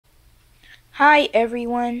Hi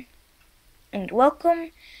everyone, and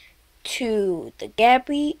welcome to the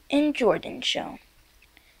Gabby and Jordan Show.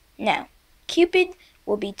 Now, Cupid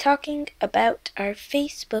will be talking about our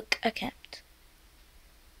Facebook account.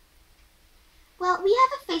 Well, we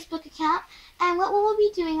have a Facebook account, and what we'll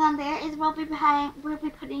be doing on there is we'll be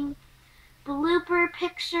putting blooper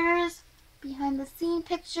pictures, behind the scene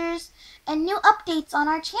pictures, and new updates on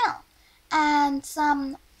our channel, and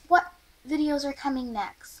some what videos are coming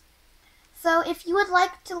next. So if you would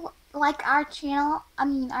like to like our channel,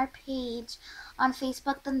 our page on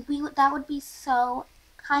Facebook, then that would be so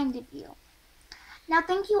kind of you. Now,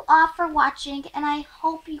 thank you all for watching, and I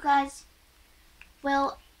hope you guys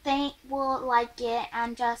will like it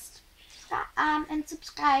and just and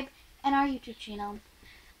subscribe in our YouTube channel.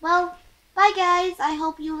 Well, bye guys. I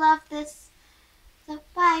hope you love this. So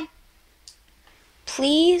bye.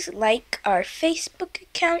 Please like our Facebook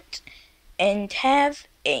account and have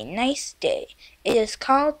a nice day. It is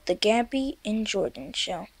called the Gabby and Jordan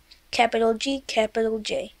Show. Capital G, capital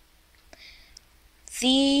J.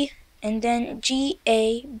 And then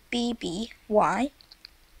Gabby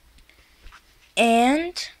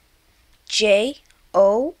and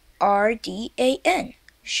JORDAN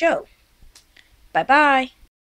Show. Bye bye.